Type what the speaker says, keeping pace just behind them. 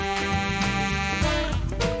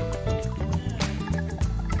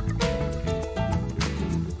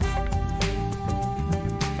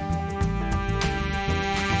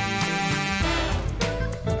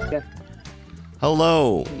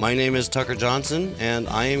Hello, my name is Tucker Johnson, and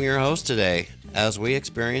I am your host today as we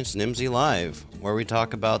experience NIMSY Live, where we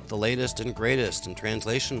talk about the latest and greatest in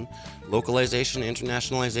translation, localization,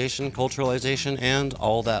 internationalization, culturalization, and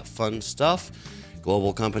all that fun stuff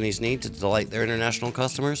global companies need to delight their international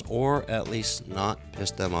customers or at least not piss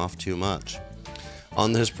them off too much.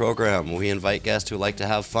 On this program, we invite guests who like to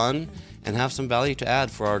have fun and have some value to add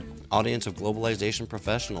for our audience of globalization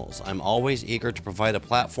professionals. I'm always eager to provide a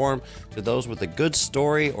platform to those with a good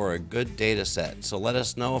story or a good data set. So let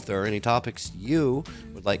us know if there are any topics you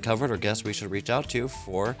would like covered or guests we should reach out to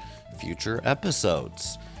for future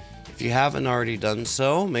episodes. If you haven't already done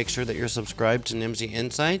so, make sure that you're subscribed to NIMSY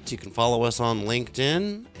Insights. You can follow us on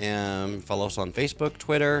LinkedIn and follow us on Facebook,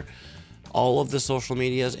 Twitter, all of the social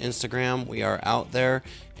medias, Instagram. We are out there,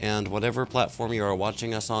 and whatever platform you are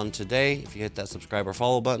watching us on today, if you hit that subscribe or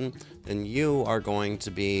follow button, then you are going to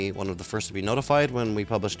be one of the first to be notified when we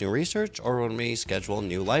publish new research or when we schedule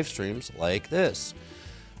new live streams like this.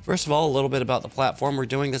 First of all, a little bit about the platform. We're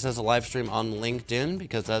doing this as a live stream on LinkedIn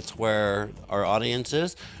because that's where our audience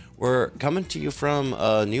is. We're coming to you from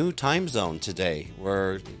a new time zone today.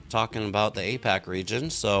 We're talking about the APAC region,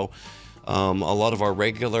 so a lot of our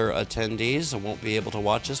regular attendees won't be able to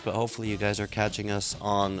watch us, but hopefully you guys are catching us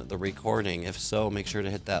on the recording. If so, make sure to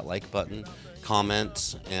hit that like button,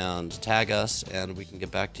 comment, and tag us, and we can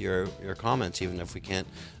get back to your comments, even if we can't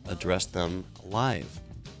address them live.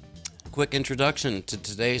 Quick introduction to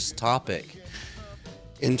today's topic.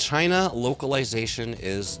 In China, localization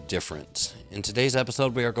is different. In today's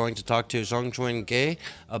episode, we are going to talk to Zhongjun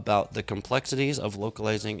about the complexities of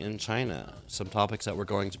localizing in China. Some topics that we're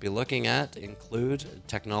going to be looking at include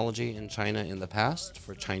technology in China in the past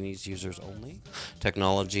for Chinese users only,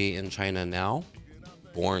 technology in China now,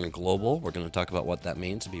 born global. We're going to talk about what that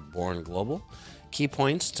means to be born global, key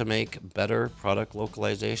points to make better product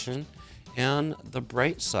localization, and the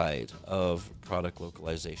bright side of product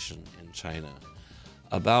localization in China.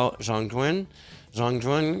 About Zhongjun.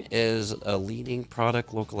 Zhongjun is a leading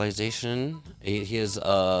product localization. He is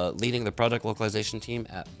leading the product localization team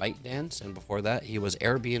at ByteDance, and before that, he was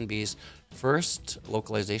Airbnb's first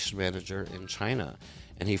localization manager in China.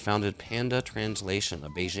 And he founded Panda Translation, a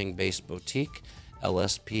Beijing-based boutique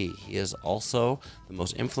LSP. He is also the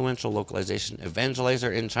most influential localization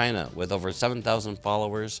evangelizer in China, with over 7,000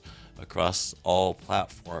 followers across all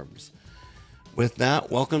platforms. With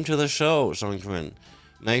that, welcome to the show, Zhongjun.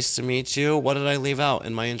 Nice to meet you. What did I leave out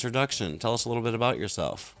in my introduction? Tell us a little bit about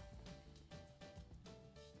yourself.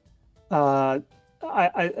 I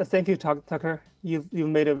thank you, Tucker. You've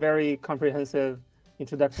made a very comprehensive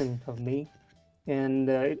introduction of me, and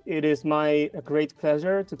it is my great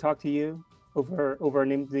pleasure to talk to you over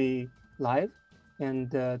NIMSY Live,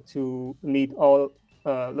 and to meet all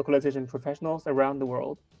localization professionals around the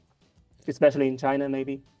world, especially in China,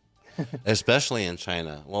 maybe. Especially in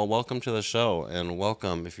China. Well, welcome to the show, and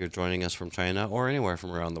welcome if you're joining us from China or anywhere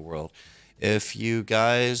from around the world. If you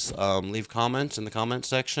guys leave comments in the comment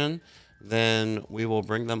section, then we will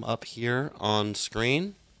bring them up here on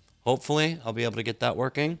screen. Hopefully, I'll be able to get that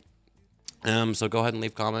working. So go ahead and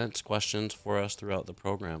leave comments, questions for us throughout the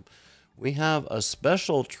program. We have a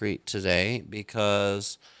special treat today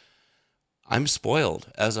because I'm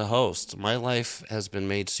spoiled as a host. My life has been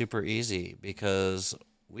made super easy because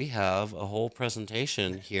we have a whole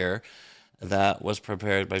presentation here that was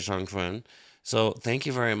prepared by Zhongjun. So thank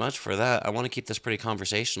you very much for that. I want to keep this pretty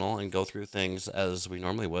conversational and go through things as we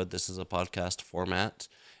normally would. This is a podcast format,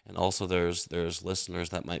 and also there's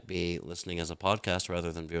listeners that might be listening as a podcast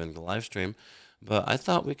rather than viewing the live stream. But I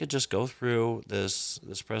thought we could just go through this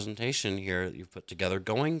presentation here that you've put together,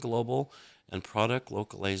 Going Global and Product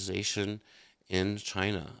Localization in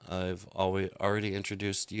China. I've already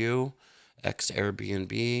introduced you,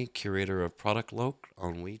 ex-Airbnb, curator of Product Loc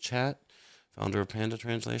on WeChat, founder of Panda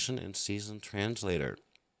Translation, and seasoned translator.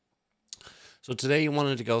 So today you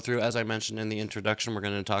wanted to go through, as I mentioned in the introduction, we're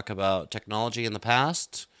going to talk about technology in the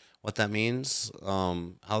past, what that means,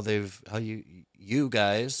 how you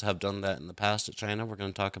guys have done that in the past at China. We're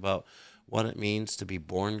going to talk about what it means to be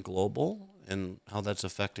born global and how that's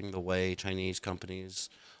affecting the way Chinese companies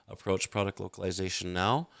approach product localization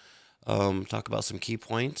now. Talk about some key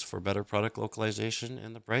points for better product localization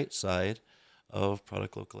and the bright side of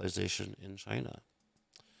product localization in China.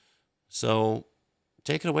 So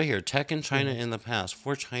take it away here. Tech in China in the past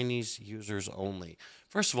for Chinese users only.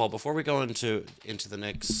 First of all, before we go into the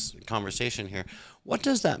next conversation here, what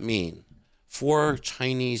does that mean for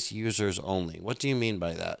Chinese users only? What do you mean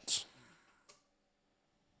by that?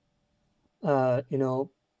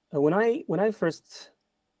 When I first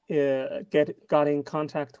got in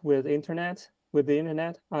contact with the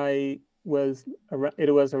internet, I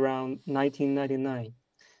it was around 1999.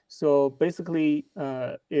 So basically,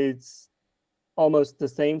 it's almost the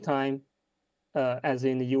same time as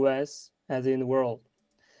in the US, as in the world.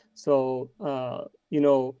 So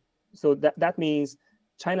so that means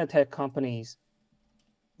China tech companies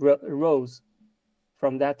rose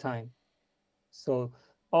from that time. So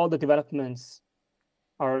all the developments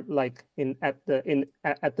are like at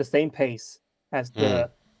the same pace as Mm.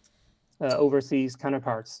 the overseas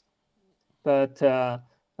counterparts. But China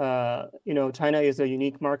is a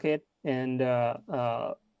unique market, and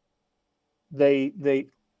they they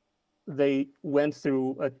they went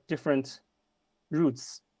through a different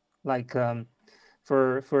routes. Like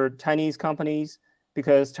for Chinese companies,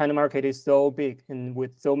 because China market is so big and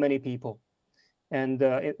with so many people, and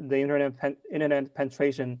the internet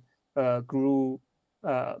penetration grew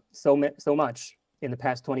so much in the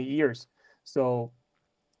past 20 years. So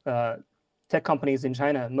uh, tech companies in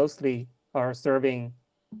China mostly are serving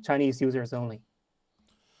Chinese users only,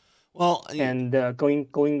 Well, and going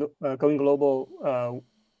global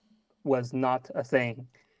was not a thing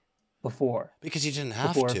before because you didn't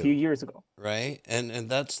have before a few to, years ago. right? And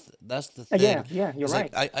that's the Yeah, thing. yeah, you're Is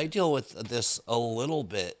like right. I deal with this a little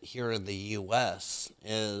bit here in the U.S.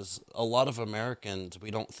 Is a lot of Americans, we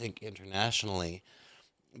don't think internationally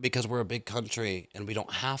because we're a big country and we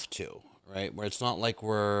don't have to, right? Where it's not like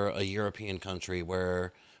we're a European country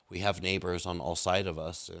where we have neighbors on all sides of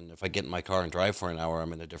us, and if I get in my car and drive for an hour,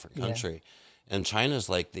 I'm in a different Yeah, country. And China's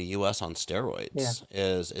like the U.S. on yeah, steroids.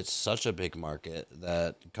 Is it's such a big market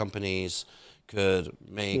that companies could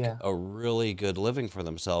make yeah, a really good living for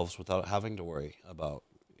themselves without having to worry about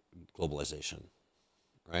globalization,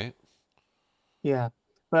 right? yeah.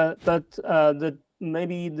 But the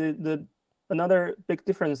maybe the another big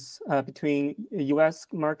difference between U.S.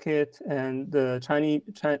 market and the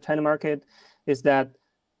China market is that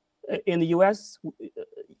in the U.S.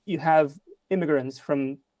 You have immigrants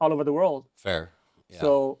from all over the world. Fair, yeah.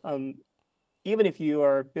 So even if you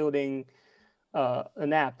are building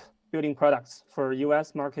an app, building products for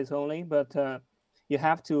U.S. markets only, but you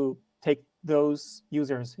have to take those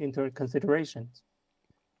users into consideration.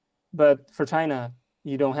 But for China,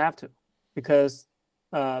 you don't have to, because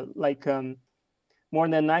like more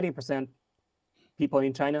than 90% people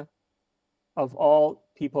in China, of all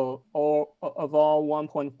people, or of all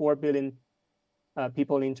 1.4 billion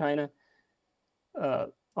people in China, uh,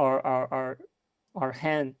 are are are are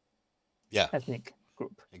Han Yeah, ethnic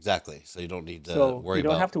group. exactly. So you don't need to So worry you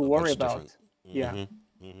don't about have to a worry bunch of different. about, yeah,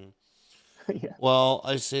 Hmm. Hmm. yeah. Well,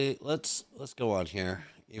 I see. Let's go on here.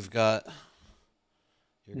 You're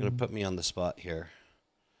gonna Mhm. put me on the spot here.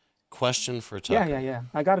 Question for Yeah, yeah, Tucker. yeah.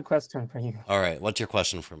 I got a question for you. All right, what's your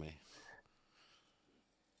question for me?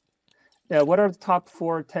 Yeah, what are the top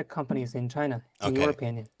four tech companies in China, in your Okay.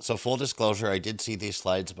 opinion? So full disclosure, I did see these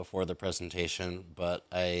slides before the presentation, but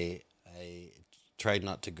I tried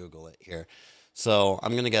not to Google it here. So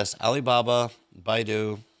I'm gonna guess Alibaba,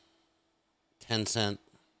 Baidu, Tencent.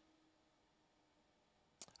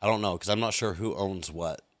 I don't know because I'm not sure who owns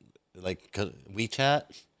what. Like WeChat,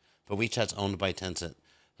 but WeChat's owned by Tencent.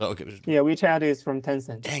 So okay, Yeah, WeChat is from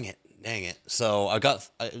Tencent. dang it. So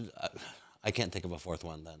I can't think of a fourth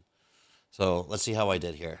one then. So let's see how I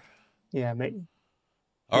did here. Yeah, maybe.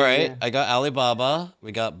 All Yeah, right, yeah. I got Alibaba,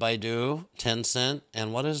 we got Baidu, Tencent,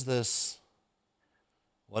 and what is this?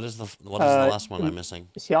 What is the Uh, last one I'm missing?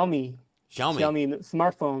 Xiaomi, Xiaomi. Xiaomi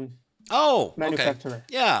smartphone Oh, okay. manufacturer.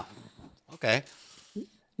 Yeah. Okay.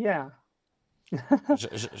 Yeah, Sh-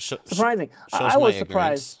 sh- sh- sh- surprising. shows I my was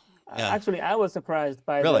surprised. ignorance. Yeah. Actually, I was surprised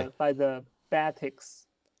Really. by the Batix.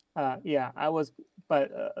 Yeah, I was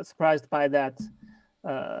but surprised by that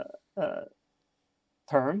uh, uh,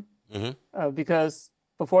 term, Mm-hmm. because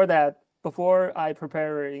before that, before I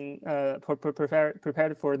prepared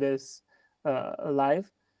for this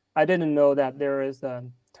live, I didn't know that there is a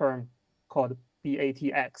term called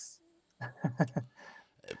BATX.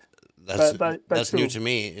 That's But that's new true. to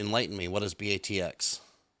me. Enlighten me. What is BATX?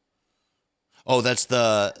 Oh, that's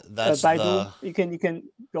the Baidu, you can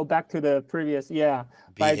go back to the previous, yeah.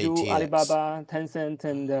 Baidu, BATX. Alibaba, Tencent,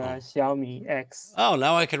 and Oh. Xiaomi X. Oh,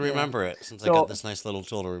 now I can Yeah. remember it since I got So this nice little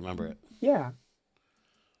tool to remember it. yeah,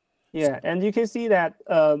 yeah, and you can see that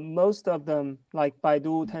most of them, like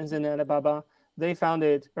Baidu, Tencent, and Alibaba, they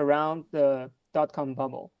founded around the dot-com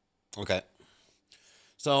bubble. Okay.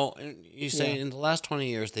 So you Yeah, say in the last 20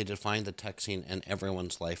 years they defined the tech scene in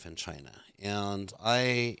everyone's life in China. And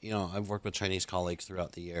I've worked with Chinese colleagues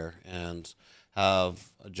throughout the year and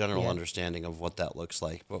have a general yeah, understanding of what that looks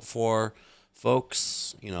like. But for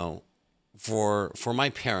folks, for my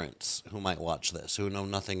parents who might watch this, who know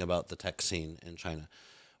nothing about the tech scene in China,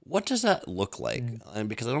 What does that look like? Mm. And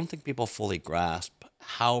because I don't think people fully grasp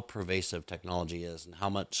how pervasive technology is and how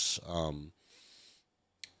much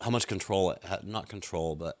control not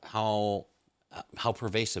control, but how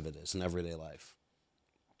pervasive it is in everyday life.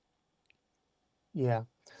 Yeah.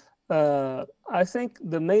 I think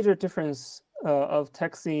the major difference of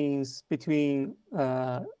taxis between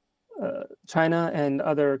China and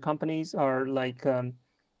other companies are like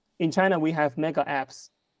in China we have mega apps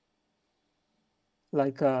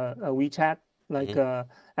like WeChat, like Hmm.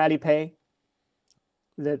 Alipay,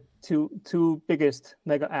 the two biggest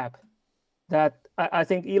mega app that I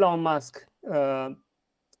think Elon Musk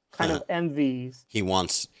kind of envies He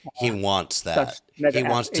wants such that. He mega apps.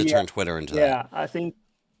 wants to Yeah, turn Twitter into that. yeah. I think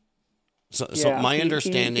So yeah my he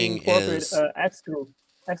understanding incorporated is, X group,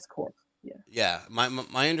 X Corp. Yeah, yeah, my for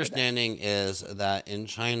that. understanding is that in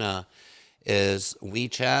China is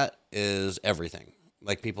WeChat is everything.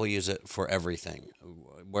 Like people use it for everything.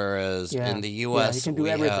 Whereas in Yeah, the yeah. You US can do we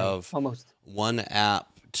everything have almost. one app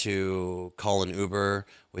to call an Uber,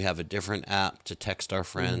 we have a different app to text our Mm.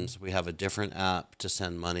 friends, we have a different app to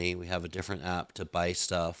send money, we have a different app to buy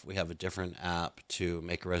stuff, we have a different app to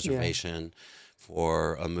make a Yeah, reservation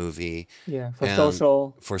for a movie yeah. For and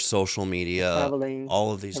social, for social for media, traveling,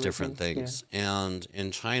 all of these different everything. Yeah, things. And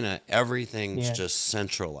in China, everything's yeah. just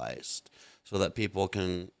centralized so that people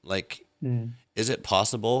can, like, Mm. is it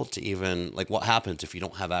possible to even, like, what happens if you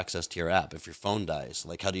don't have access to your app? If your phone dies,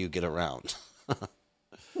 like, how do you get around?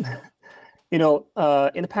 In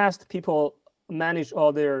the past, people manage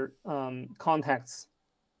all their contacts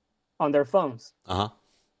on their phones, Uh huh.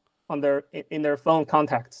 in their phone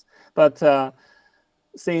contacts. But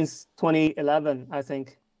since 2011, I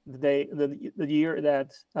think the year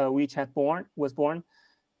that WeChat was born,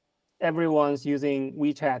 everyone's using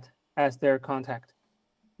WeChat as their contact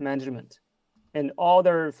management, and all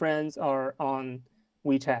their friends are on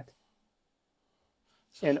WeChat,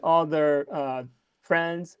 and all their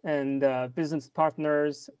friends and business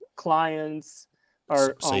partners, clients So,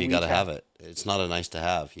 are so on you got to WeChat. have it. It's not a nice to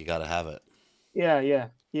have. You got to have it. Yeah, yeah,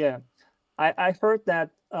 yeah. I heard that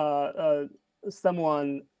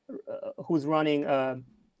someone who's running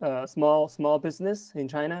a small business in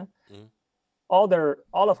China, Mm-hmm.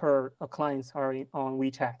 all of her clients are on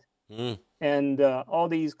WeChat, Mm. and all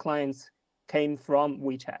these clients came from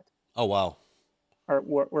WeChat Oh, wow. or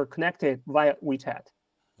were connected via WeChat.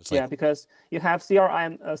 It's like, Yeah, because you have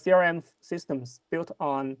CRM systems built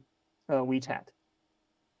on WeChat.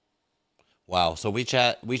 wow. So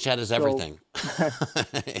WeChat is So everything.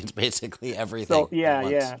 It's basically so everything at yeah,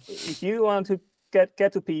 once. yeah. If you want to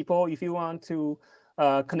get to people, if you want to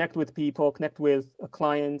connect with people, connect with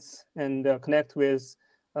clients, and connect with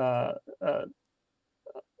uh, uh,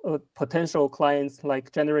 potential clients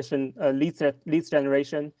like leads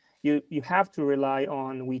generation, you have to rely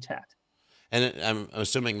on WeChat. And I'm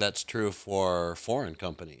assuming that's true for foreign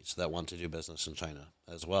companies that want to do business in China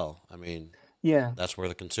as well. I mean, Yeah, that's where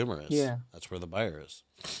the consumer is. yeah, That's where the buyer is.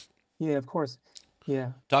 yeah. Of course.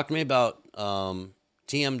 Yeah, Talk to me about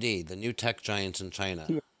TMD, the new tech giants in China.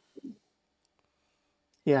 T,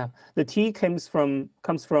 yeah. The T comes from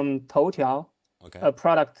Toutiao, Okay. a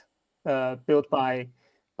product built by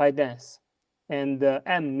ByteDance, and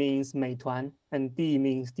M means Meituan, and D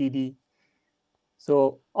means Didi.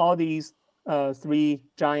 So all these three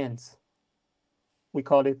giants, we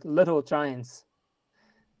call it little giants,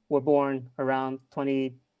 were born around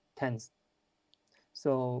 2010s.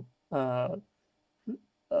 So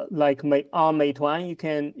like on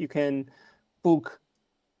Meituan, you can book,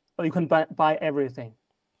 or you can buy everything.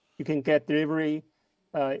 You can get delivery,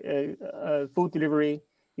 food delivery.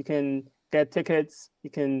 You can get tickets. You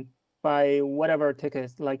can buy whatever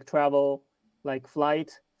tickets, like travel, like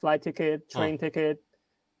flight ticket, Huh. train ticket,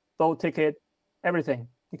 boat ticket, everything.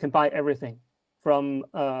 You can buy everything from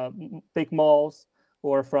big malls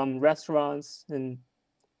or from restaurants and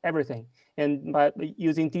everything. And by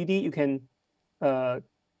using Didi, you can uh,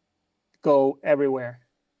 go everywhere,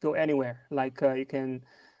 go anywhere. Like you can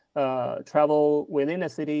travel within a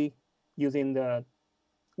city using the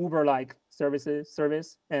Uber-like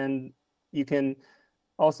service, and you can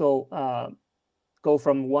also go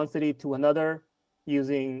from one city to another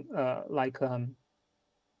using like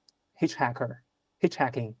hitchhacker,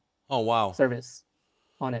 hitchhacking Oh, wow. service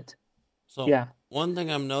on it. So Yeah, one thing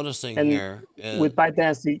I'm noticing and here is, with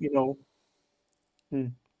ByteDance,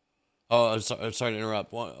 mm, oh, sorry to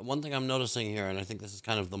interrupt. One thing I'm noticing here, and I think this is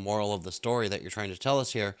kind of the moral of the story that you're trying to tell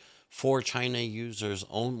us here, for China users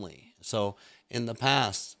only. So in the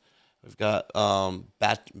past, we've got BATX,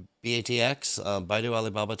 Baidu,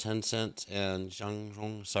 Alibaba, Tencent, and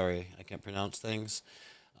Zhongjun. Sorry, I can't pronounce things.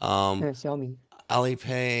 Um, Xiaomi.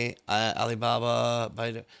 Alipay, Alibaba,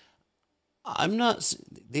 Baidu. I'm not.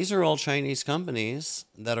 These are all Chinese companies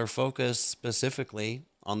that are focused specifically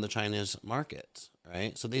on the Chinese market,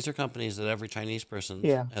 right? So these are companies that every Chinese person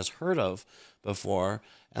Yeah, has heard of before,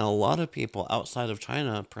 and a lot of people outside of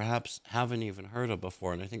China perhaps haven't even heard of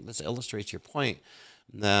before. And I think this illustrates your point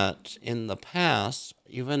that in the past,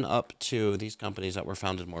 even up to these companies that were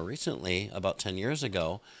founded more recently, about 10 years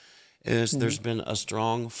ago, is hmm there's been a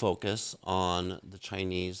strong focus on the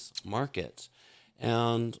Chinese market.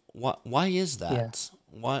 And why is yeah, that?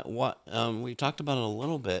 We talked about it a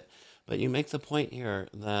little bit, but you make the point here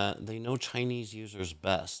that they know Chinese users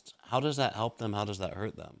best. How does that help them? How does that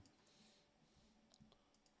hurt them?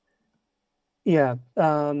 yeah.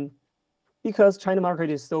 Because China market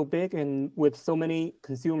is so big and with so many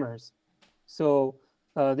consumers, so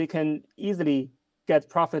they can easily get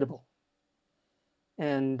profitable.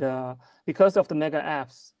 And because of the mega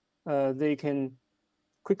apps, they can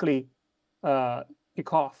quickly uh,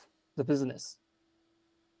 kick off the business.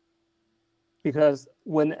 Because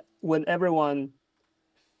when everyone,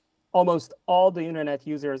 almost all the internet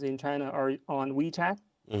users in China are on WeChat,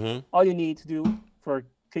 Mm-hmm. all you need to do for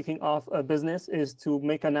kicking off a business is to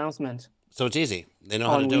make announcement So it's easy. They know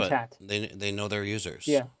how to on do it. WeChat. They know their users,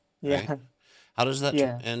 Yeah, right? yeah, How does that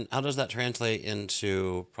yeah, and how does that translate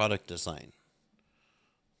into product design?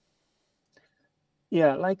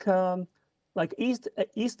 yeah. Like East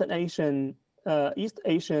Asian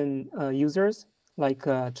users, like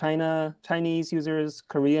Chinese users,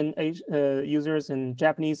 Korean users, and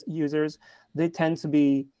Japanese users, they tend to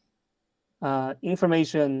be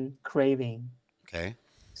information craving. Okay.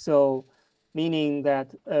 So, meaning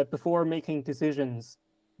that before making decisions,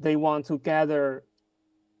 they want to gather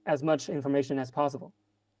as much information as possible.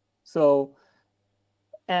 So,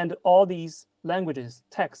 and all these languages,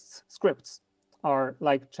 texts, scripts are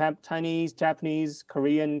like Chinese, Japanese,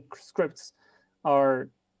 Korean scripts are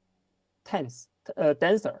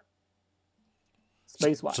denser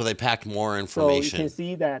space So wise. they pack more So you can information.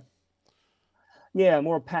 see that, yeah,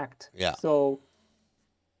 more packed. Yeah. So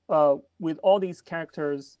with all these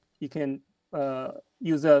characters, you can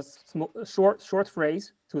use a short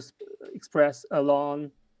phrase to express a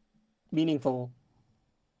long, meaningful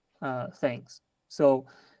things. So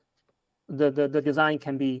the design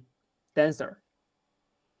can be denser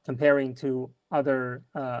comparing to other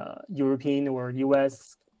European or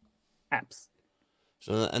US apps.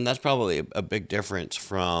 So, and that's probably a big difference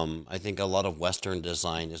from, I think a lot of Western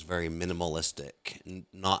design is very minimalistic,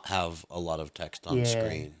 not have a lot of text on Yeah,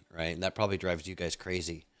 screen, right? And that probably drives you guys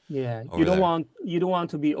crazy yeah. over there. You don't want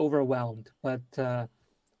to be overwhelmed, but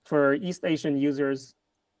for East Asian users,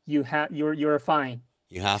 you're fine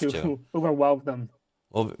You have to. to overwhelm them.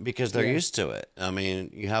 Well, because they're Yeah, used to it. I mean,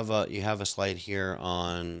 you have a slide here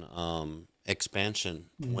on expansion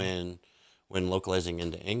mm, when localizing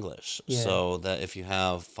into English. yeah, So that if you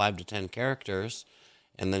have 5 to 10 characters,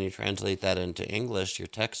 and then you translate that into English, your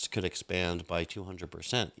text could expand by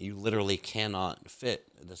 200%. You literally cannot fit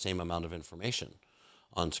the same amount of information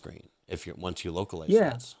on screen if you once you localize yeah,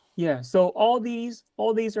 that. yeah. So all these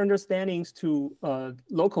understandings to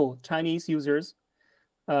local Chinese users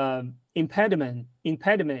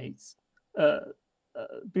impediments uh,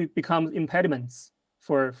 become impediments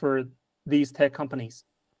for these tech companies,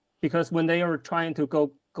 because when they are trying to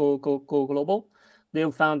go global,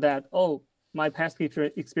 they've found that, oh, my past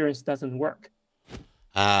experience doesn't work.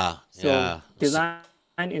 Ah, So yeah.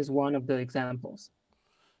 design is one of the examples.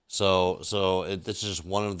 This is just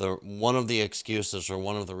one of the excuses or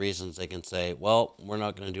one of the reasons they can say, well, we're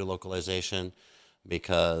not going to do localization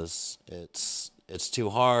because it's too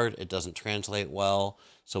hard. It doesn't translate well.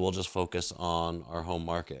 So we'll just focus on our home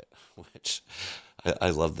market, which I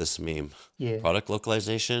love this meme. Yeah. Product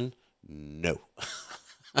localization, no.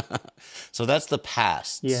 So that's the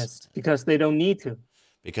past Yes, because they don't need to.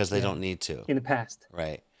 because they Yeah, don't need to. in the past.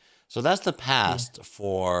 Right. So that's the Yeah. past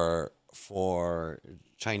for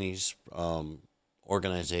Chinese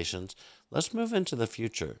organizations. Let's move into the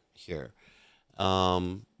future here.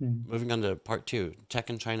 Mm. Moving on to part two, tech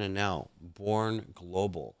in China now, born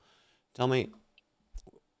global. Tell me,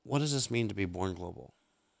 what does this mean to be born global?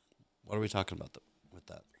 What are we talking about with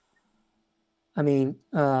that? I mean,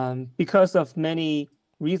 because of many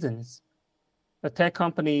reasons, the tech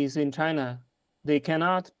companies in China, they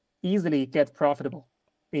cannot easily get profitable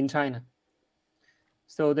in China.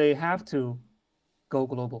 So they have to go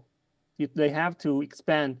global. They have to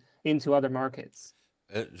expand into other markets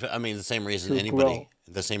I mean, to grow.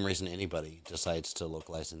 the same reason anybody decides to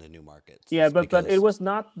localize into new markets Yeah, is but it because was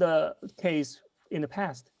not the case in the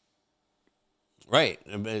past. Right,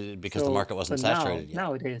 because the So, market wasn't but now saturated yet.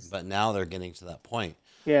 now it is. But now they're getting to that point.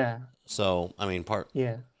 Yeah, So, I mean,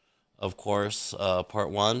 yeah, of course, part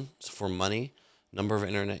one is for money. Number of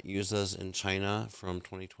internet users in China from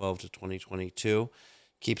 2012 to 2022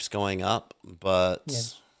 keeps going up, yeah,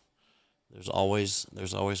 but there's always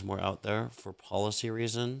more out there for policy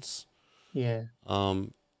reasons. yeah,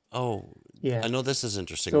 Um, oh, I yeah. know this is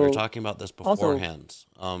interesting. We were So talking about this also, beforehand.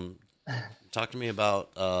 Talk to me about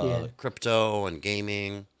yeah, crypto and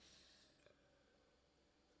gaming.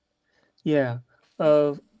 yeah.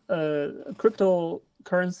 Uh,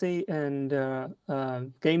 Cryptocurrency and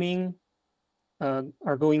gaming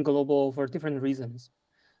are going global for different reasons.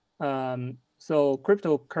 So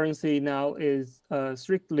cryptocurrency now is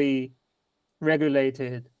strictly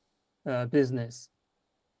regulated business,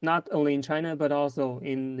 not only in China but also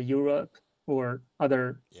in the Europe or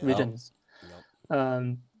other Yeah. regions. Yep.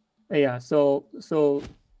 Um, yeah. So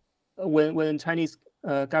when Chinese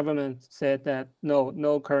government said that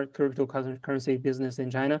no current cryptocurrency business in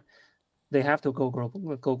China, they have to go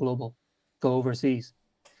global, go overseas.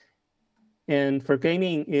 And for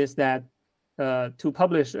gaming is that to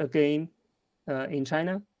publish a game in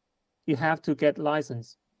China, you have to get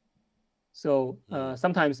license. So Hmm.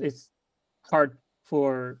 sometimes it's hard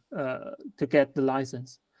for to get the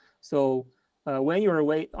license. So when you're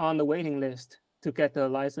on the waiting list to get the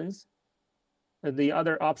license, the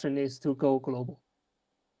other option is to go global,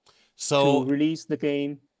 to So, release the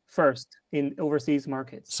game first in overseas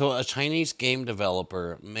markets so a Chinese game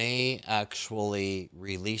developer may actually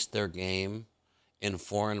release their game in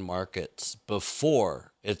foreign markets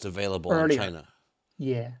before it's available in earlier. China.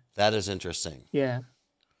 Yeah, That is interesting. yeah,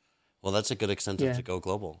 Well, that's a good incentive yeah, to go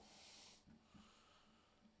global.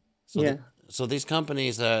 So the yeah. so these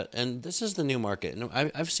companies that, and this is the new market, and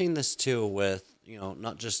I've seen this too with,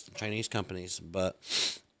 not just Chinese companies, but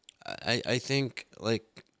I think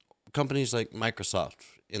like companies like Microsoft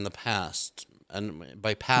in the past, and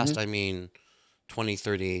by past Hmm. I mean 20,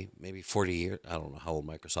 30, maybe 40 years. I don't know how old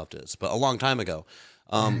Microsoft is, but a long time ago,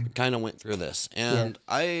 kind of went through this. Yeah, And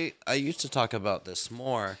I used to talk about this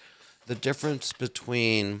more, the difference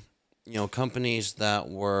between, companies that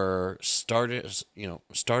were started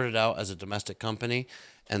out as a domestic company,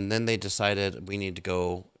 and then they decided we need to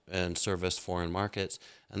go and service foreign markets,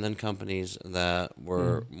 and then companies that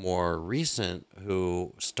were mm, more recent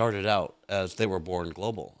who started out as they were born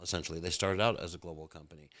global. Essentially, they started out as a global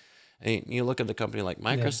company. And you look at a company like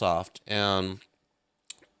yeah, Microsoft, and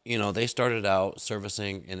they started out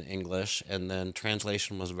servicing in English, and then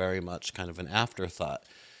translation was very much kind of an afterthought.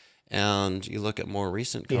 And you look at more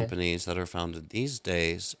recent yeah, companies that are founded these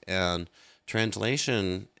days, and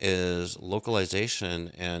translation is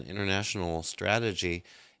localization and international strategy.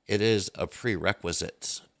 It is a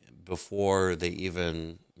prerequisite before they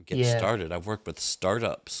even get yeah, started. I've worked with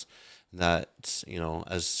startups that, yeah,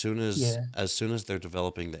 as soon as they're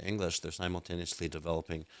developing the English, they're simultaneously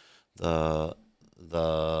developing the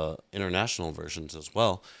the international versions as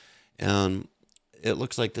well. And it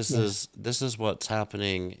looks like yeah, this is what's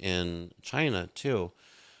happening in China too,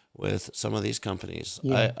 with some of these companies.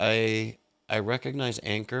 yeah. I recognize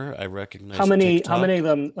Anchor. I How recognize many TikTok. of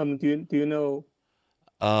them do you know?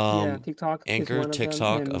 Yeah, Um, TikTok is Anchor, one of them.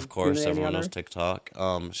 TikTok, of And do you know course, any everyone knows other? TikTok.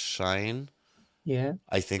 Shine. Yeah,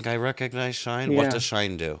 I think I recognize Shine. What yeah. does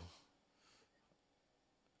Shine do?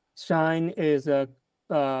 Shine is a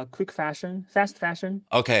fast fashion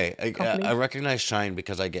Okay, I company, recognize Shine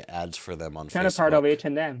because I get ads for them on kind of part of Facebook.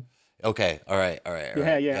 H&M. Okay, all right, all right, all Yeah,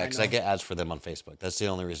 right. yeah, Yeah, I because I know. get ads for them on Facebook. That's the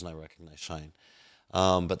only reason I recognize Shine.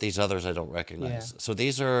 But these others I don't Yeah, recognize. So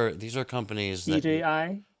these are companies that you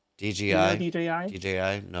DJI. Do you know DJI, DJI?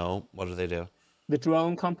 DJI. No, what do they do? The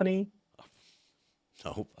drone company,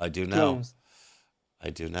 Nope, I do now. drones. I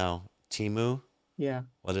do now. Timu. Yeah,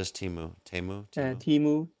 What is Timu? Timu.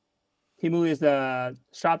 Temu. Temu is a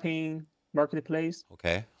shopping marketplace.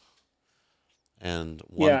 Okay. And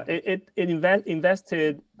one. Yeah, it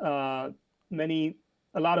invested many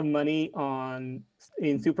a lot of money on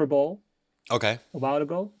in Super Bowl Okay. a while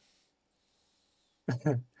ago.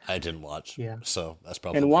 I didn't watch, Yeah. so that's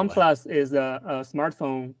And probably why. OnePlus is a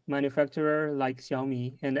smartphone manufacturer like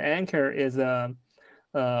Xiaomi, and Anker is a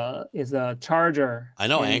charger I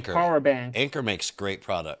know and Anchor. power bank. Anchor makes great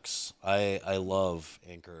products. I love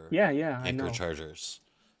Anchor Yeah, yeah, I Anchor know. chargers.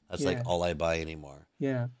 That's like Yeah, all I buy anymore.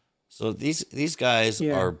 yeah, So these guys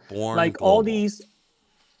yeah. are born Like all global. these,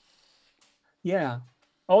 yeah,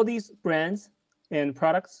 all these brands and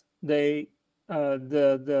products, they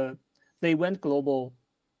went global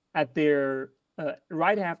at their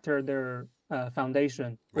right after their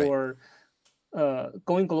foundation Right. or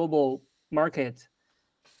going global market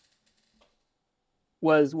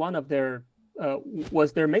was one of their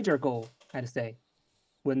was their major goal, I'd say,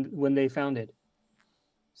 when they founded.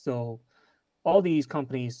 So all these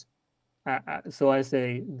companies, so I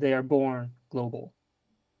say they are born global.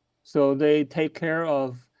 So they take care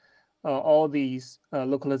of all these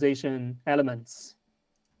localization elements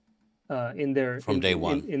in their From day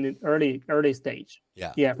one. in the early stage.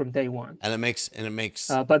 Yeah. Yeah, from day one. And it makes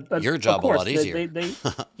But your of job a course lot easier. they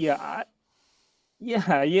yeah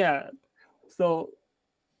yeah. So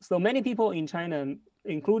so many people in China,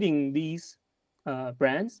 including these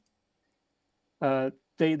brands,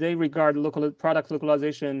 they regard local product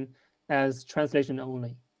localization as translation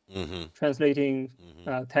only, Mm-hmm. translating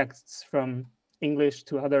Mm-hmm. texts from English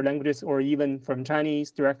to other languages, or even from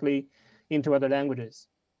Chinese directly into other languages.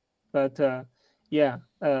 But yeah,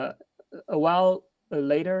 a while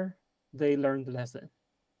later, they learned the lesson.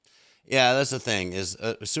 Yeah, that's the thing is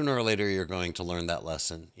sooner or later you're going to learn that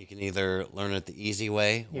lesson. You can either learn it the easy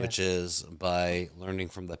way, Yeah, which is by learning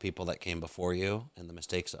from the people that came before you and the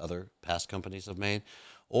mistakes other past companies have made,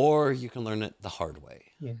 or you can learn it the hard way,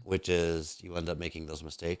 yeah, which is you end up making those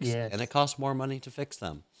mistakes and it yes, costs more money to fix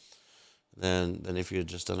them than if you had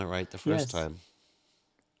just done it right the first yes, time.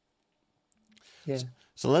 yeah,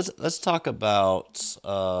 So let's talk about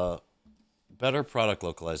better product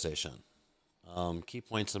localization. Key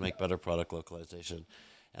points to make better product localization.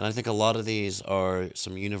 And I think a lot of these are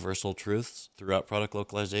some universal truths throughout product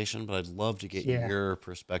localization, but I'd love to get yeah, your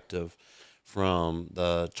perspective from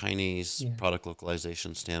the Chinese yeah. product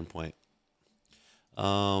localization standpoint.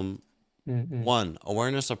 Um, Mm-mm. One,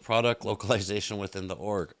 awareness of product localization within the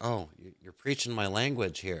org. Oh, you're preaching my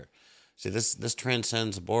language here. See, this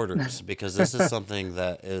transcends borders because this is something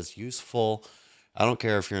that is useful. I don't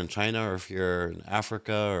care if you're in China or if you're in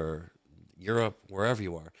Africa or Europe, wherever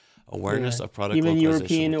you are. Awareness Yeah, of product even localization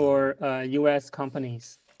European within the or org. US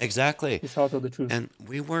companies, Exactly. it's also the truth. And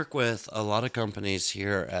we work with a lot of companies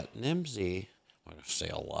here at NIMSY. I'm going to say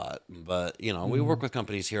a lot, but we work Mm, with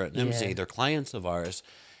companies here at yeah, NIMSY. They're clients of ours,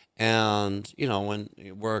 and when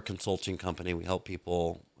we're a consulting company, we help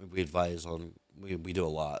people. We advise on. We do a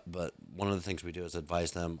lot, but one of the things we do is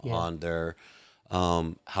advise them yeah, on their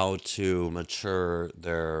how to mature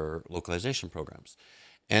their localization programs.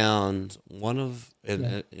 And one of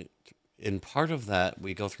yeah, in part of that,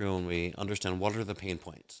 we go through and we understand what are the pain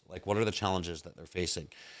points, like what are the challenges that they're facing,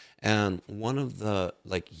 and one of the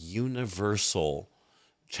like universal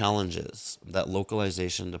challenges that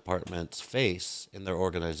localization departments face in their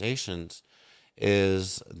organizations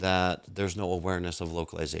is that there's no awareness of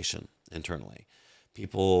localization internally.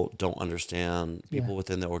 People don't understand, yeah, people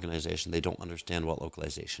within the organization, they don't understand what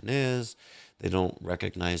localization is. They don't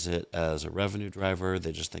recognize it as a revenue driver.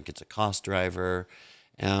 They just think it's a cost driver.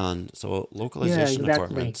 And so, yeah, localization exactly.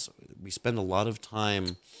 departments, we spend a lot of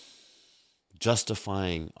time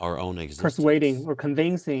justifying our own Persuading existence. or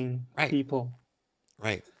convincing Right, people.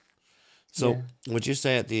 right. So, Yeah. would you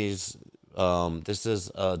say at these, this is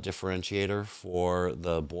a differentiator for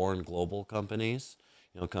the born global companies?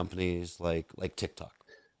 Companies like TikTok,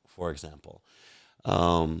 for example.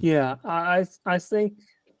 Um, Yeah, I think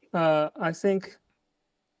I think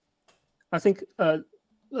I think uh,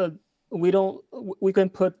 we don't we can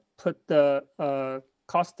put the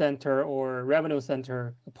cost center or revenue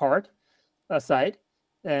center apart aside,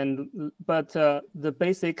 and but the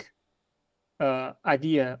basic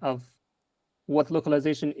idea of what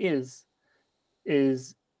localization is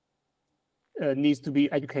needs to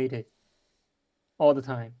be educated all the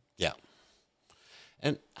time. yeah.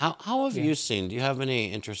 And how have Yeah. you seen? Do you have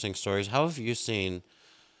any interesting stories? How have you seen?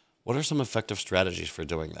 What are some effective strategies for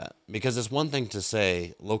doing that? Because it's one thing to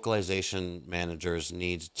say localization managers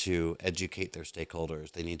need to educate their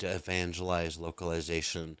stakeholders, they need to evangelize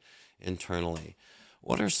localization internally.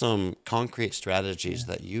 What are some concrete strategies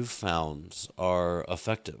Yeah. that you've found are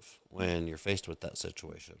effective when you're faced with that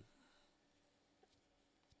situation?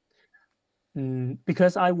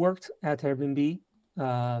 Because I worked at Airbnb,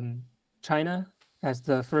 um, China, as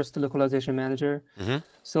the first localization manager. Mm-hmm.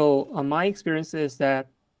 So my experience is that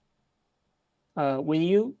when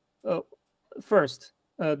you first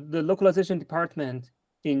the localization department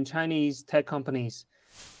in Chinese tech companies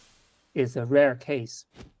is a rare case.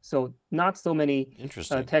 So not so many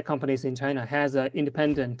Interesting. tech companies in China has an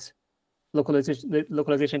independent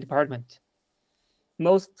localization department.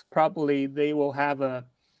 Most probably they will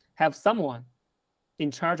have someone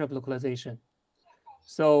in charge of localization.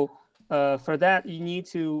 So for that, you need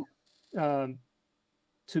um,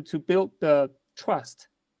 to build the trust Trust.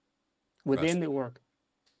 within the org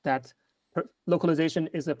that localization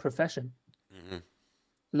is a profession. Mm-hmm.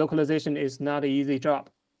 Localization is not an easy job.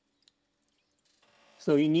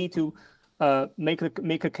 So you need to make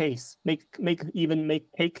a case, make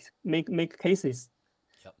cases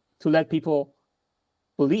Yep. to let people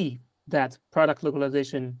believe that product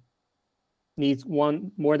localization needs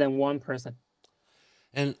more than one person.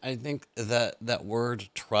 And I think that that word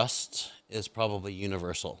trust is probably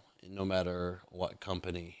universal, no matter what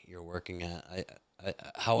company you're working at.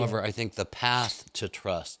 However, Yeah, I think the path to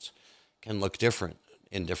trust can look different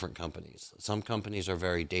in different companies. Some companies are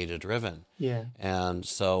very data driven. yeah, And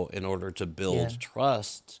so, in order to yeah, build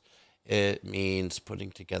trust, it means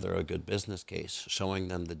putting together a good business case, showing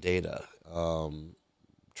them the data,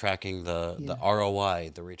 tracking the yeah,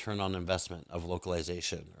 ROI, the return on investment of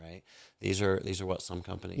localization, right? These are what some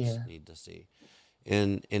companies yeah, need to see.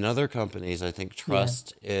 In other companies, I think yeah.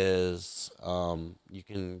 trust is you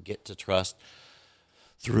can get to trust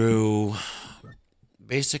through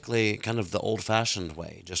basically kind of the old-fashioned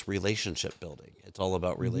way, just relationship building. It's all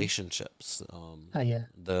about Mm-hmm. relationships. Yeah,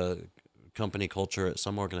 The company culture at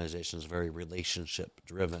some organizations is very relationship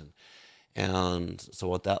driven. And so,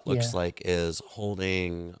 what that looks yeah, like is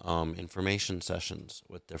holding information sessions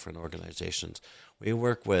with different organizations. We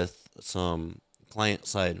work with some client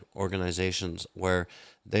side organizations where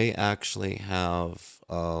they actually have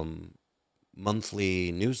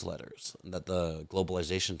monthly newsletters that the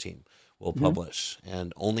globalization team will mm-hmm. publish,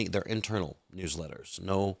 and only their internal newsletters.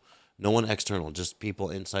 No one external, just people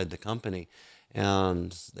inside the company.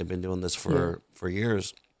 And they've been doing this Yeah, for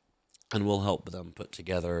years, and we'll help them put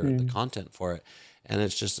together the mm, content for it. And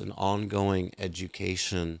it's just an ongoing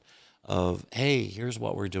education of, hey, here's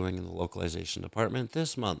what we're doing in the localization department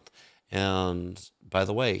this month. And by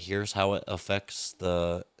the way, here's how it affects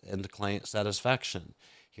the end client satisfaction.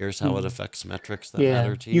 Here's how it mm. affects metrics that Yeah.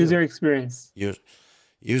 matter to you. User experience. U-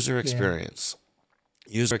 User Yeah, experience.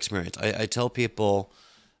 User experience. I tell people,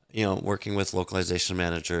 working with localization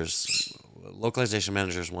managers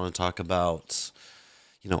want to talk about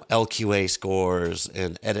LQA scores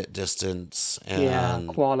and edit distance yeah. and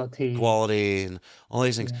Quality. quality and all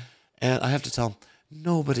these things. Yeah, And I have to tell them,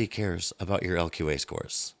 nobody cares about your LQA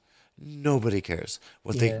scores. Nobody cares.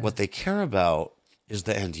 yeah, What they care about is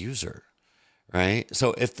the end user, right?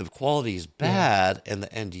 So if the quality is yeah, bad and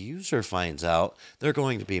the end user finds out, they're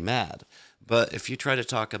going to be mad. But if you try to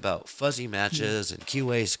talk about fuzzy yeah, matches and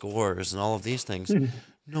QA scores and all of these things,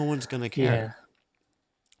 no one's going to care. yeah,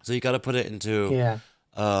 So you got to put it into yeah,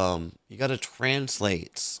 you got to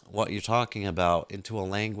translate what you're talking about into a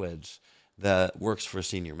language that works for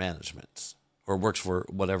senior management or works for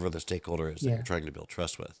whatever the stakeholder is that you're yeah. trying to build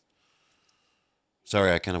trust with.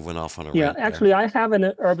 Sorry, I kind of went off on a Yeah, rant there. actually, I have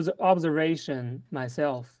an observation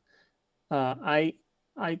myself. I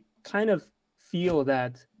kind of feel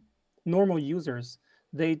that normal users,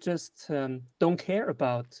 they just don't care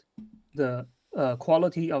about the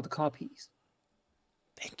quality of the copies.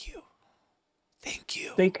 Thank you. Thank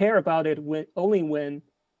you. They care about it only when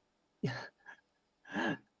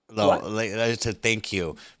No, what? like, I said thank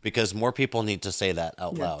you because more people need to say that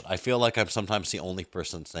out Yeah. loud. I feel like I'm sometimes the only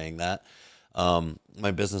person saying that.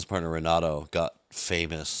 My business partner Renato got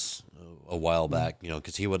famous a while Mm, back,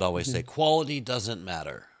 because he would always say mhm, quality doesn't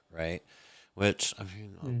matter, right? Which I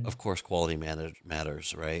mean, mm, of course, quality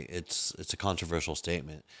matters, right? It's a controversial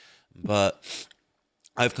statement, but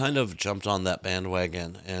I've kind of jumped on that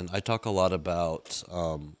bandwagon, and I talk a lot about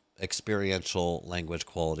experiential language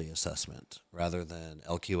quality assessment rather than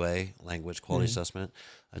LQA, language quality mm, assessment.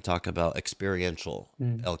 I talk about experiential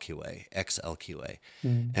mm, LQA, XLQA.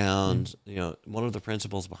 mm, mm. And, one of the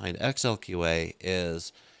principles behind XLQA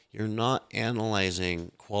is you're not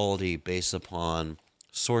analyzing quality based upon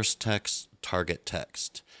source text, target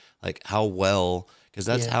text. Like how well, because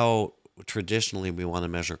that's Yeah. how traditionally we want to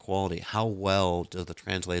measure quality. How well does the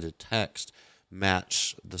translated text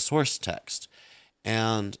match the source text?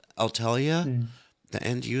 And I'll tell you, Mm. the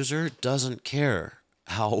end user doesn't care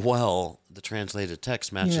how well the translated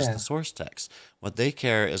text matches the Yeah. source text. What they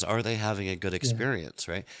care is, are they having a good Yeah. experience,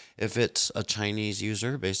 right? If it's a Chinese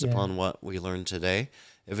user, based Yeah. upon what we learned today,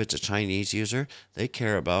 if it's a Chinese user, they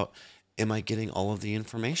care about, am I getting all of the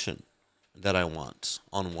information that I want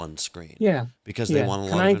on one screen? Yeah. Because they Yeah. want a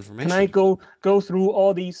Can lot of I information. go through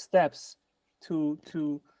all these steps to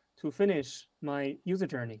finish my user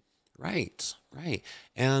journey? Right, right.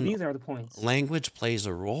 And These are the points. language plays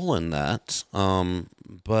a role in that,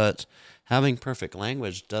 but having perfect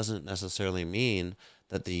language doesn't necessarily mean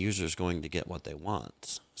that the user is going to get what they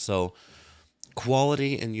want. So,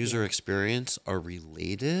 quality and user Yeah. experience are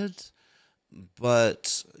related,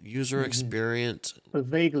 but user Hmm. experience, But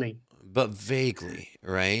vaguely. but vaguely,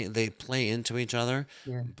 right? They play into each other,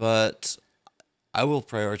 Yeah. but I will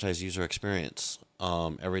prioritize user experience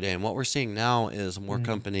every day. And what we're seeing now is more Mm.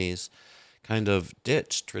 companies kind of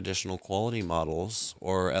ditch traditional quality models,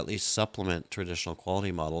 or at least supplement traditional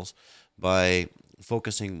quality models by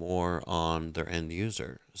focusing more on their end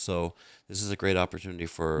user. So this is a great opportunity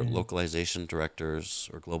for Mm, localization directors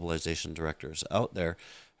or globalization directors out there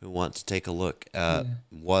who want to take a look at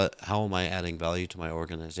yeah. how am I adding value to my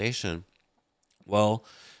organization. Well,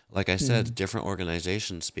 like I said, Mm, different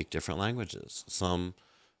organizations speak different languages. Some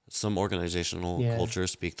organizational yeah.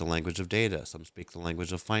 cultures speak the language of data, some speak the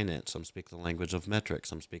language of finance, some speak the language of metrics,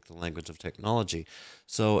 some speak the language of technology.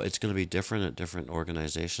 So it's going to be different at different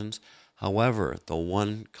organizations. However, the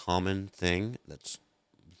one common thing that's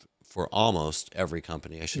for almost every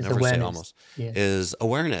company, I should It's never say awareness. almost, Yeah. is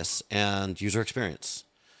awareness and user experience.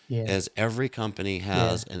 Yeah. As every company Yeah.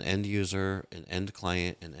 has an end user, an end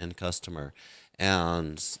client, an end customer,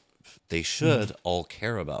 and they Mm, should all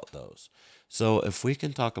care about those. So if we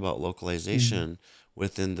can talk about mm, localization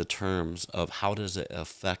within the terms of how does it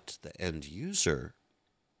affect the end user,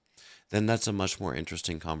 then that's a much more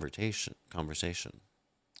interesting conversation,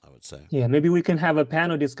 I would say. yeah. Maybe we can have a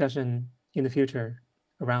panel discussion in the future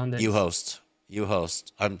around You this. host. You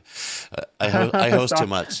host. I host too Sorry.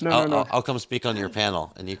 much. No, I'll, no, no. I'll I'll come speak on your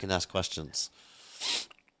panel and you can ask questions.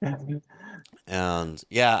 And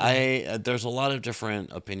yeah, Yeah. there's a lot of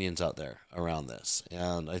different opinions out there around this,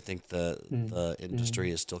 and I think that Mm, the industry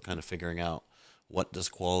mm, is still kind of figuring out what does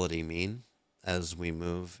quality mean as we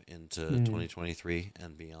move into mm, 2023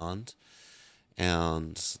 and beyond.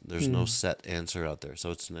 And there's no mm, set answer out there,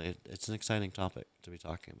 so it's an exciting topic to be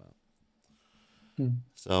talking about. mm.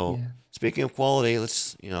 So Yeah. speaking of quality,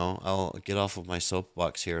 I'll get off of my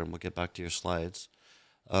soapbox here, and we'll get back to your slides.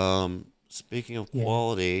 Speaking of Yeah.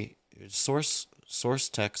 quality, source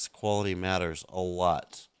text quality matters a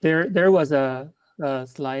lot. There was a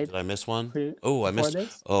slide Did I miss one? pre Oh, I before missed.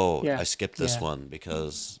 this. Oh, Yeah. I skipped this Yeah. one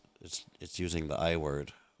because it's using the I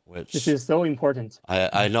word, This which is so important.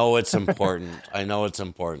 I know it's important. I know it's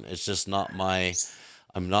important. It's just not my.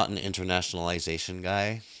 I'm not an internationalization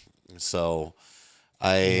guy, so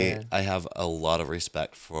Yeah. I have a lot of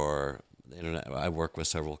respect for the internet. I work with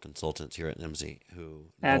several consultants here at NIMSY who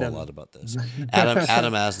know a lot Adam. about this.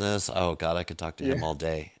 Adam Asnes, oh God, I could talk to him Yeah. all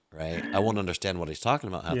day, right? I won't understand what he's talking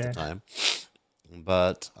about half the Yeah. time.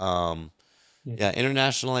 But Yeah. yeah,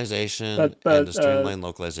 internationalization But and but a streamlined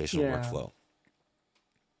localization yeah. workflow.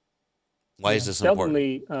 Why is Yeah. this important?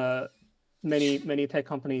 Seldomly many tech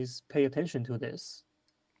companies pay attention to this.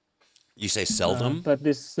 You say seldom? But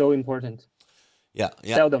this is so important. Yeah,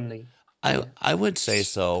 yeah. Seldomly. I Yeah. I would say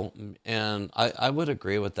so, and I would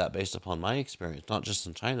agree with that based upon my experience, not just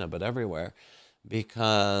in China but everywhere,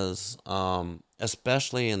 because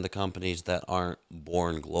especially in the companies that aren't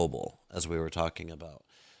born global, as we were talking about,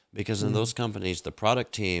 because in those Mm, companies the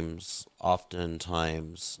product teams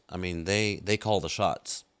oftentimes, I mean, they call the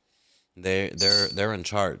shots. They're in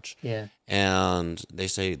charge, yeah. and they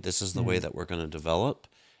say this is the way Mm, that we're going to develop,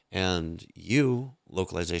 and you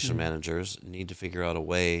localization mm, managers need to figure out a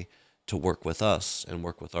way to work with us and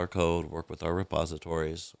work with our code, work with our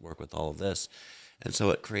repositories, work with all of this. And so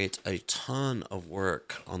it creates a ton of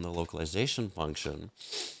work on the localization function,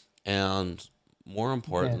 and more yeah.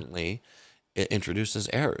 importantly, it introduces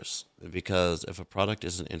errors, because if a product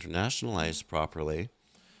isn't internationalized properly,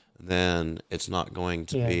 then it's not going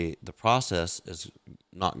to Yeah. be, the process is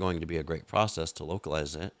not going to be a great process to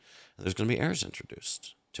localize it. And there's going to be errors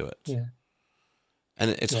introduced to it. Yeah.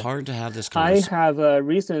 And it's Yeah. hard to have this I conversation. have a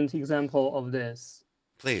recent example of this.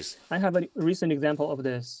 Please. I have a recent example of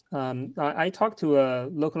this. I talked to a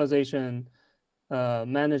localization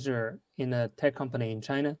manager in a tech company in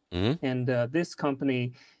China, Hmm. and this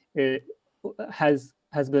company it has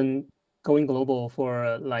been going global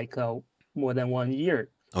for more than 1 year.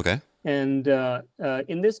 Okay. And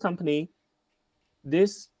in this company,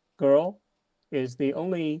 this girl is the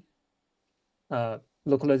only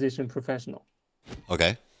localization professional.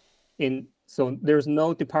 Okay. So there's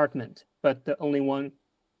no department, but only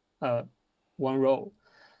uh, one role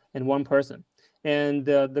and one person. And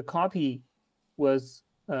the copy was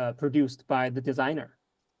produced by the designer.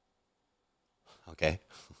 Okay.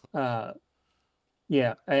 Uh,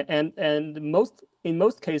 yeah, and in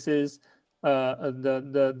most cases,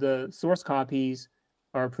 the source copies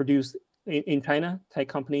are produced in China. Tech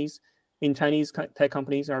companies in Chinese tech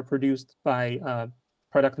companies are produced by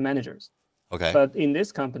product managers. Okay. But in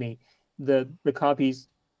this company, the copies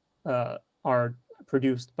are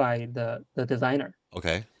produced by the designer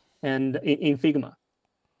Okay. and in Figma,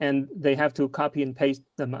 and they have to copy and paste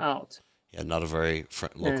them out Yeah, not a very and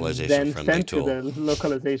localization then friendly send to tool. the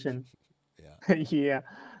localization. Yeah. Yeah,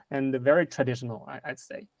 and very traditional, I'd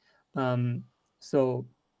say. Um, so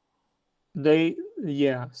they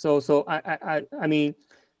yeah. I mean,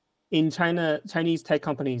 in China, Chinese tech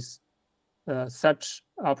companies, such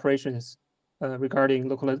operations regarding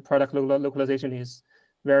product localization is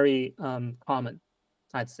very common,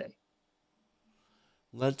 I'd say.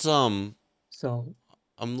 Let's So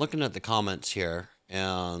I'm looking at the comments here,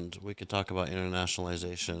 and we could talk about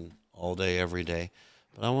internationalization all day, every day.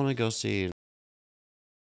 But I want to go see.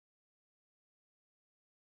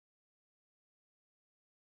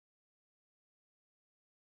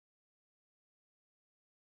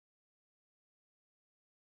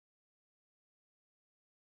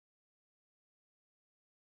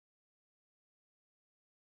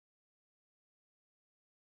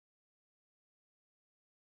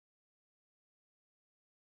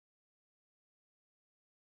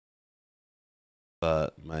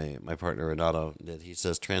 But my partner Renato did. He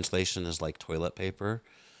says translation is like toilet paper.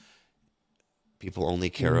 People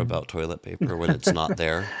only care mm. about toilet paper when it's not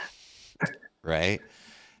there, right?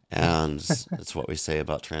 And it's what we say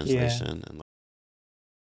about Yeah. translation. And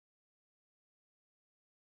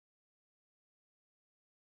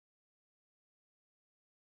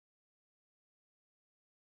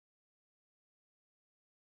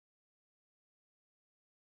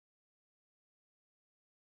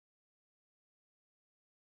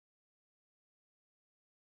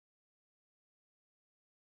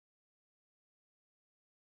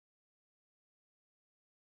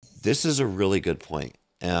this is a really good point,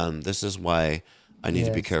 and this is why I need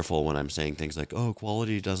to be Yes. careful when I'm saying things like, "Oh,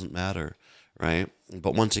 quality doesn't matter," right?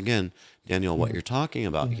 But once again, Daniel, what Mm. you're talking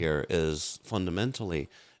about Mm. here is fundamentally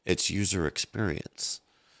it's user experience,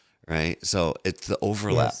 right? So it's the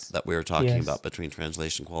overlap Yes. that we were talking Yes. about between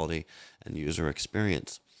translation quality and user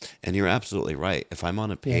experience. And you're absolutely right. If I'm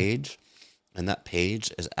on a Yeah. page and that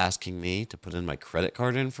page is asking me to put in my credit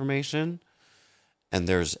card information and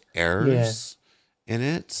there's Yeah. errors in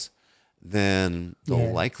it, then the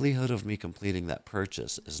Yeah. likelihood of me completing that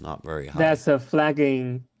purchase is not very high. That's a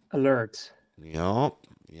flagging alert. Yup,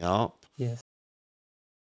 yup. Yes.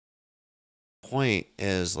 Point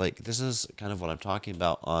is like this is kind of what I'm talking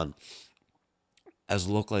about on as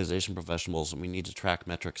localization professionals, we need to track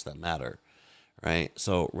metrics that matter, right?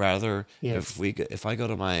 So rather, Yes. if I go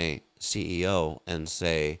to my CEO and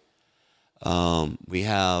say we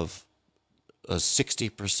have a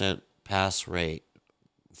 60% pass rate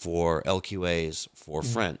for LQAs for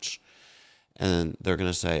Mm. French, and they're going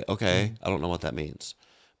to say, okay, Mm. I don't know what that means.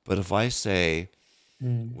 But if I say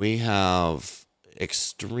Mm. we have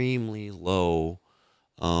extremely low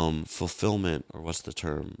fulfillment, or what's the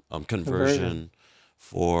term, Conversion. conversion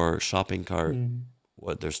for shopping cart, Mm.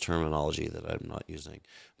 what there's terminology that I'm not using,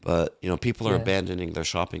 but people are Yeah. abandoning their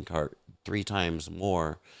shopping cart 3 times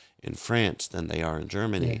more in France than they are in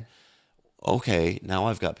Germany. Yeah. Okay, now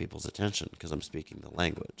I've got people's attention because I'm speaking the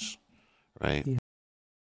language, right? Yeah.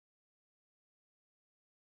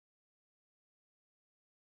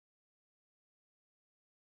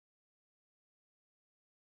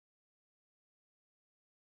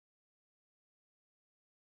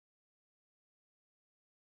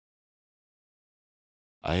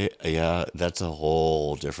 Yeah, that's a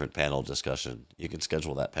whole different panel discussion. You can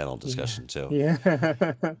schedule that panel Yeah. discussion too.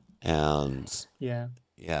 Yeah. And Yeah.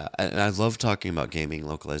 yeah, and I love talking about gaming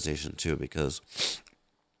localization too because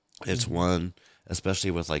it's Mm. one,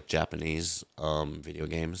 especially with like Japanese video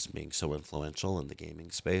games being so influential in the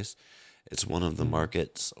gaming space. It's one of the Mm.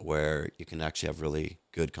 markets where you can actually have really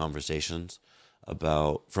good conversations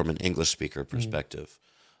about, from an English speaker Mm. perspective,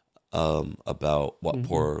 about what Mm.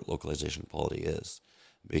 poor localization quality is.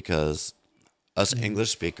 Because us Mm.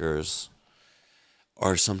 English speakers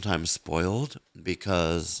are sometimes spoiled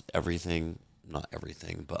because everything, not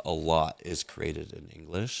everything, but a lot is created in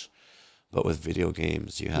English. But with video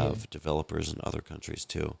games, you Yeah. have developers in other countries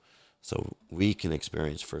too. So we can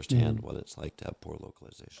experience firsthand Mm. what it's like to have poor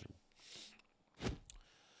localization.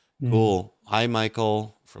 Mm. Cool. Hi,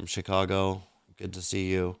 Michael from Chicago. Good to see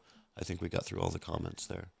you. I think we got through all the comments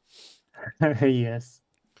there. Yes.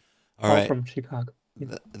 All All right. from Chicago.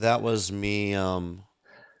 Yeah. That was me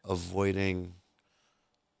avoiding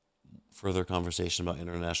further conversation about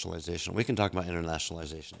internationalization. We can talk about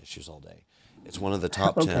internationalization issues all day. It's one of the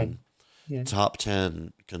top Okay. 10 Yeah. top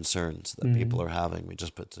 10 concerns that people Mm. are having. We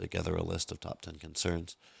just put together a list of top 10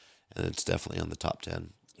 concerns, and it's definitely on the top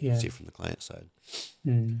 10. You can Yeah. see from the client side.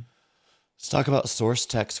 Mm. Let's talk about source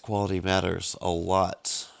text quality matters a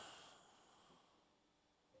lot.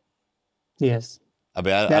 Yes. I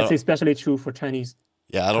mean, I That's don't. especially true for Chinese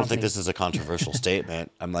Yeah, I don't think this companies. is a controversial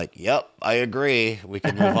statement. I'm like, yep, I agree. We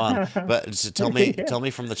can move on. But Yeah. tell me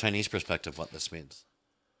from the Chinese perspective what this means.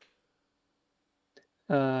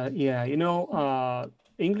 Yeah.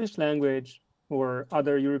 English language or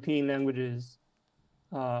other European languages,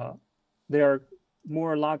 they are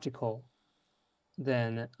more logical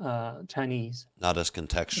than Chinese Not as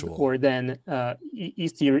contextual. or than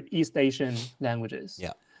East Asian languages.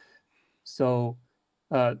 Yeah. So,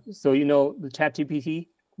 so you know the ChatGPT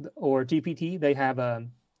or GPT,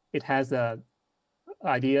 it has a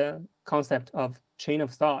concept of chain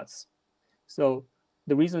of thoughts. So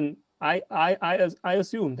the reason I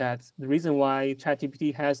assume that the reason why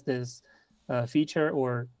ChatGPT has this feature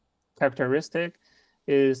or characteristic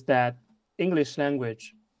is that English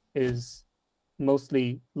language is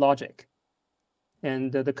mostly logic,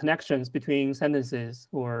 and the connections between sentences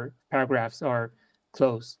or paragraphs are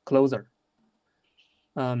closer.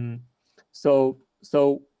 So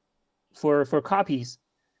for copies,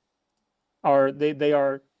 they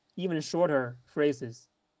are even shorter phrases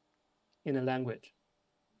in a language.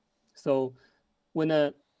 So when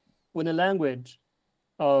a language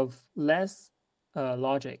of less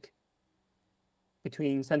logic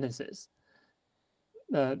between sentences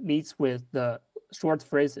meets with the short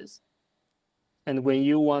phrases, and when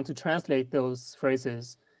you want to translate those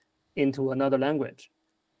phrases into another language,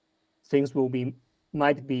 things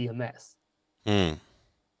might be a mess.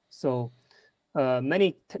 So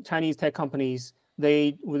many Chinese tech companies,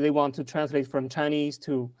 they want to translate from Chinese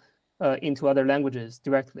to into other languages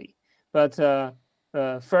directly, but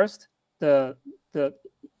first the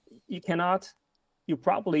you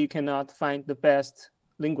probably cannot find the best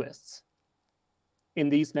linguists in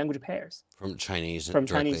these language pairs From Chinese from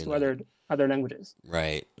directly Chinese to into other languages.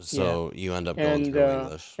 right. Yeah, So you end up going through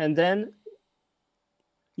English. and then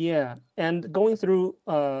and going through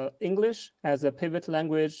English as a pivot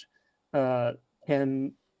language uh,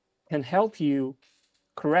 can help you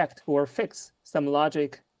correct or fix some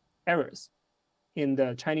logic errors in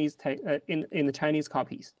the Chinese in the Chinese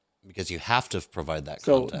copies. Because you have to provide that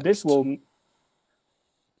So context. this will,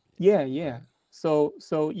 yeah. So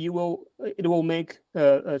it will make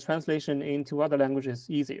a translation into other languages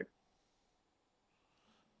easier.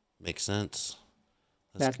 Makes sense.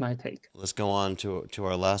 That's my take. Let's go on to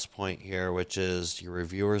our last point here, which is your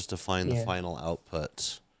reviewers define the Yeah. final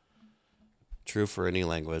output. True for any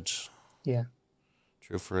language. Yeah.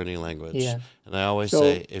 True for any language. Yeah. And I always So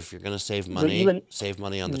say, if you're going to save money, save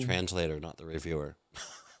money on the Mm. translator, not the reviewer.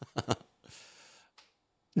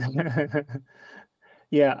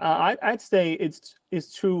 Yeah, I'd say it's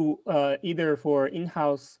true either for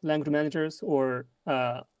in-house language managers or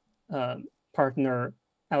partner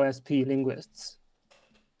LSP linguists.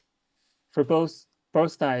 For both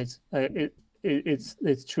sides,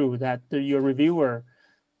 it's true that your reviewer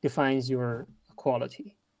defines your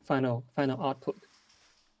quality, final output.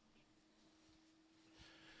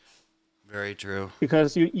 Very true.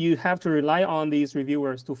 Because you have to rely on these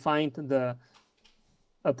reviewers to find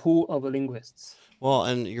a pool of linguists. Well,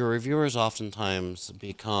 and your reviewers oftentimes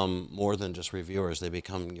become more than just reviewers. They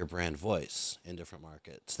become your brand voice in different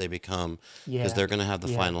markets. They become, because they're going to have the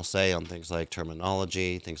final say on things like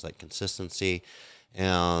terminology, things like consistency,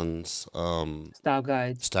 and style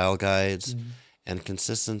guides. And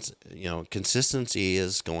consistency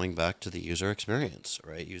is going back to the user experience,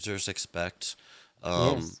 right? Users expect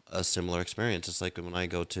a similar experience. It's like when I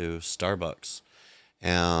go to Starbucks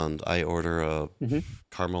and I order a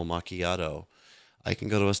caramel macchiato. I can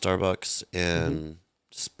go to a Starbucks in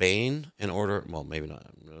Spain and order, well, maybe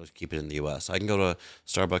not, let's keep it in the US. I can go to a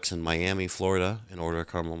Starbucks in Miami, Florida and order a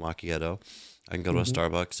caramel macchiato. I can go to a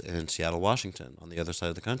Starbucks in Seattle, Washington on the other side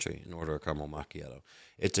of the country and order a caramel macchiato.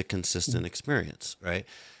 It's a consistent experience, right?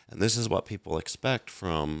 And this is what people expect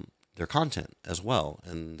from their content as well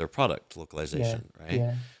and their product localization, right?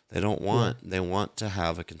 Yeah. They want to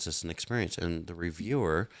have a consistent experience, and the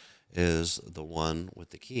reviewer is the one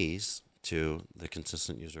with the keys to the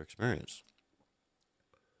consistent user experience.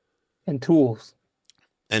 And tools.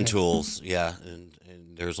 Tools, yeah. And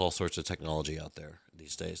there's all sorts of technology out there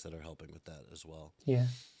these days that are helping with that as well. Yeah.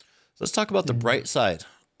 So let's talk about the bright side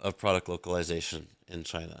of product localization in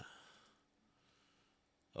China.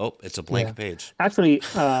 Oh, it's a blank page. Actually,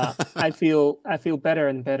 I feel better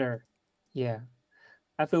and better. Yeah.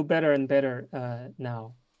 I feel better and better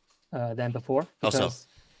now than before, because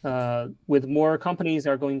with more companies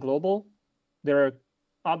are going global, there are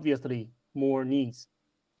obviously more needs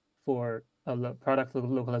for product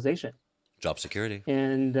localization. Job security.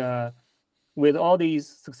 And with all these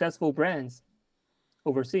successful brands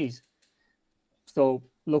overseas, so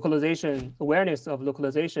awareness of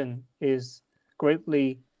localization is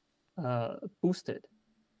greatly boosted.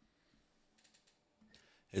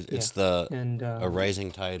 It's a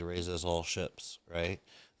rising tide raises all ships, right?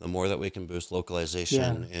 the more that we can boost Yeah.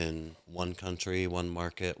 localization in one country, one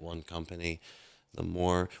market, one company, the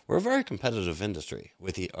more we're a very competitive industry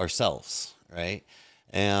with ourselves, right?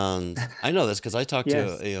 And I know this because I talk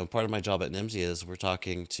to, Yes. part of my job at NIMSI is we're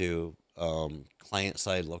talking to client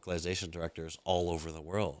side localization directors all over the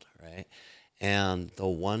world, right? And the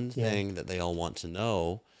one Yeah. thing that they all want to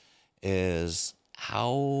know is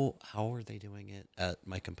how are they doing it at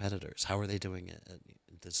my competitors? How are they doing it at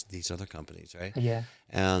these other companies, right? Yeah.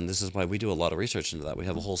 And this is why we do a lot of research into that. We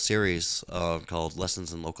have a whole series called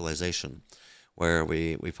Lessons in Localization, where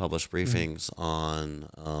we publish Mm. briefings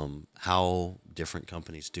on how different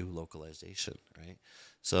companies do localization, right?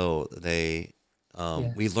 So we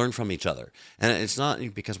Yes. learn from each other, and it's not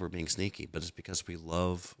because we're being sneaky, but it's because we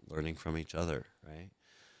love learning from each other, right?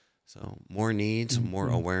 So more needs, more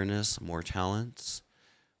Mm-hmm. awareness, more talents.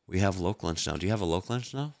 We have local lunch now. Do you have a local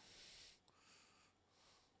lunch now?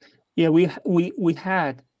 Yeah, we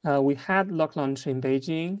had Lock Launch in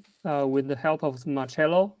Beijing with the help of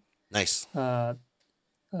Marcello. Nice. Uh,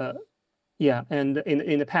 uh, yeah, and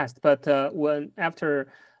in the past, but when after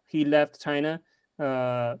he left China,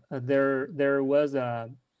 there was a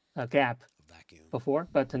gap Vacuum. before,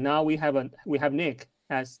 but now we have Nick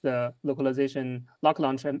as the localization Lock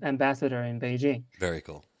Launch ambassador in Beijing. Very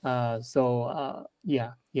cool. Yeah.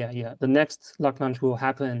 The next Lock Launch will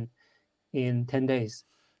happen in 10 days.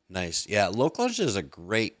 Nice. Yeah, local lunch is a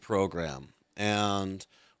great program, and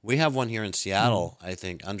we have one here in Mm. Seattle. I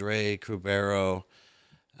think Andre Cubero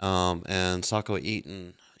and Sako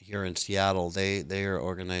Eaton here in Seattle. They are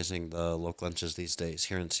organizing the local lunches these days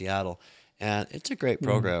here in Seattle, and it's a great Mm.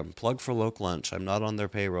 program. Plug for local lunch. I'm not on their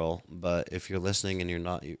payroll, but if you're listening and you're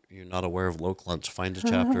not aware of local lunch, find a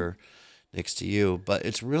chapter next to you. But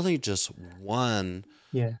it's really just one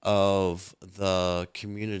Yeah, of the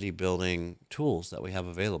community building tools that we have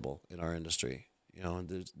available in our industry.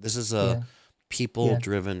 This is a yeah, people yeah.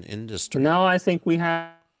 driven So industry. now I think we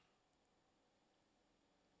have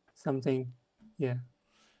something. Yeah.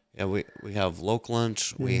 Yeah, we have Local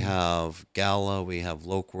Lunch, we Mm. have Gala, we have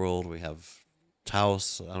Loc World, we have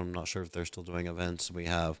Taos. I'm not sure if they're still doing events. We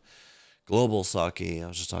have Global Sake. I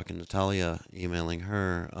was just talking to Talia, emailing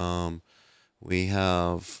her. We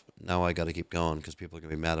have now. I got to keep going because people are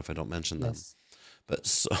gonna be mad if I don't mention them. Yes. But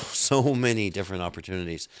so many different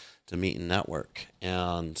opportunities to meet and network,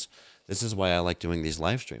 and this is why I like doing these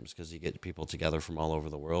live streams because you get people together from all over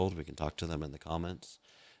the world. We can talk to them in the comments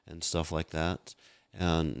and stuff like that.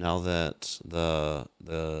 And now that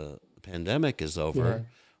the pandemic is Yeah. over,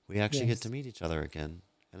 we actually get to Yes. meet each other again,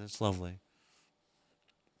 and it's lovely.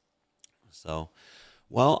 So,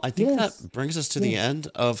 well, I think Yes. that brings us to the Yes. end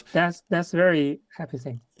of. That's very happy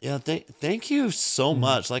thing. Yeah, thank you so Mm.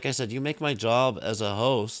 much. Like I said, you make my job as a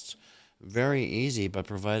host very easy by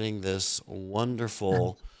providing this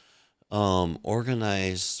wonderful,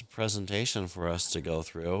 organized presentation for us to go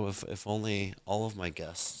through. If only all of my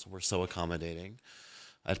guests were so accommodating,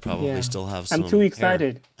 I'd probably Yeah. still have I'm too some hair.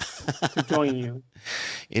 excited to join you.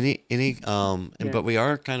 And Yeah. but we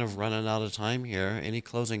are kind of running out of time here. Any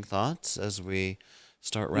closing thoughts as we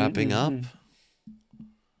start Mm, wrapping mm, up? mm.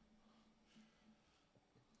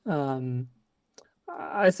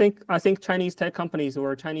 I think Chinese tech companies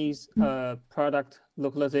or Chinese product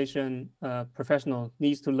localization professional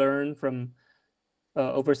needs to learn from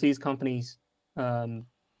overseas companies um,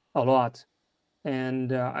 a lot,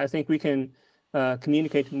 and I think we can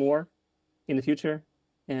communicate more in the future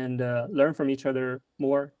and learn from each other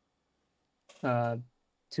more uh,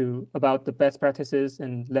 to about the best practices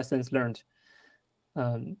and lessons learned.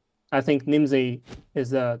 Um, I think NIMSI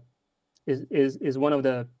is a is one of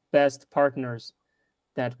the best partners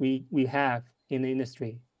that we have in the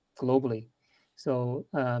industry globally. So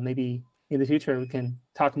maybe in the future we can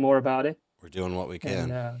talk more about it We're doing what we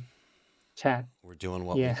and can. chat. We're doing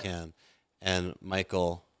what we Yeah, can. And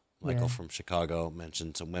Michael yeah, from Chicago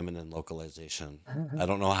mentioned some women in localization. I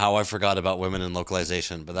don't know how I forgot about women in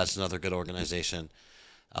localization, but that's another good organization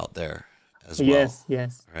out there as well, yes,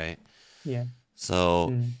 yes, right? yeah. So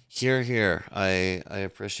Mm, here. I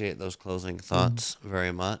appreciate those closing mm. thoughts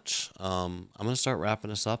very much. I'm gonna start wrapping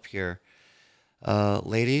us up here.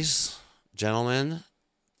 Ladies, gentlemen,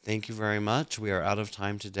 thank you very much. We are out of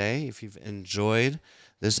time today. If you've enjoyed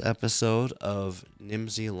this episode of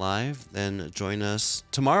NIMSY Live, then join us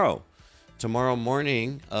tomorrow. Tomorrow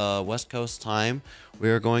morning, West Coast time, we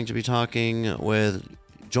are going to be talking with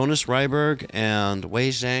Jonas Ryberg and Wei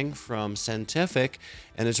Zhang from Scientific,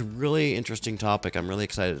 and it's a really interesting topic. I'm really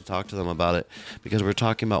excited to talk to them about it because we're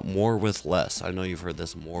talking about more with less. I know you've heard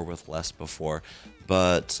this more with less before,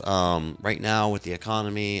 but right now with the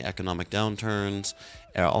economy, economic downturns,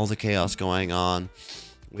 all the chaos going on,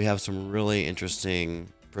 we have some really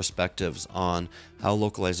interesting perspectives on how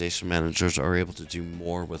localization managers are able to do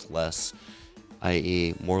more with less,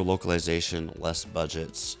 i.e., more localization, less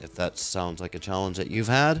budgets. If that sounds like a challenge that you've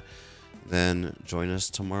had, then join us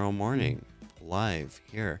tomorrow morning live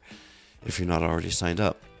here if you're not already signed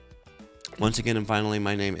up. Once again and finally,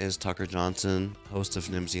 my name is Tucker Johnson, host of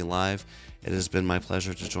NIMSY Live. It has been my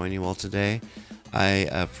pleasure to join you all today. I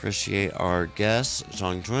appreciate our guest,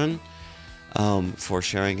 Zhongjun, for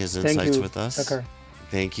sharing his insights with us. Tucker.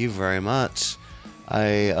 Thank you very much. I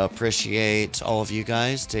appreciate all of you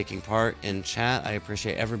guys taking part in chat. I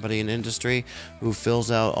appreciate everybody in industry who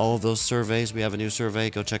fills out all of those surveys. We have a new survey.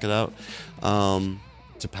 Go check it out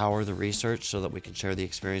to power the research so that we can share the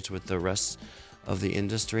experience with the rest of the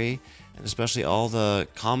industry, and especially all the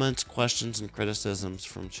comments, questions, and criticisms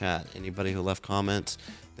from chat. Anybody who left comments,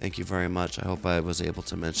 thank you very much. I hope I was able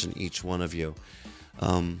to mention each one of you.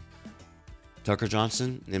 Tucker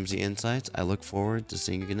Johnson, NIMSY Insights. I look forward to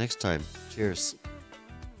seeing you next time. Cheers.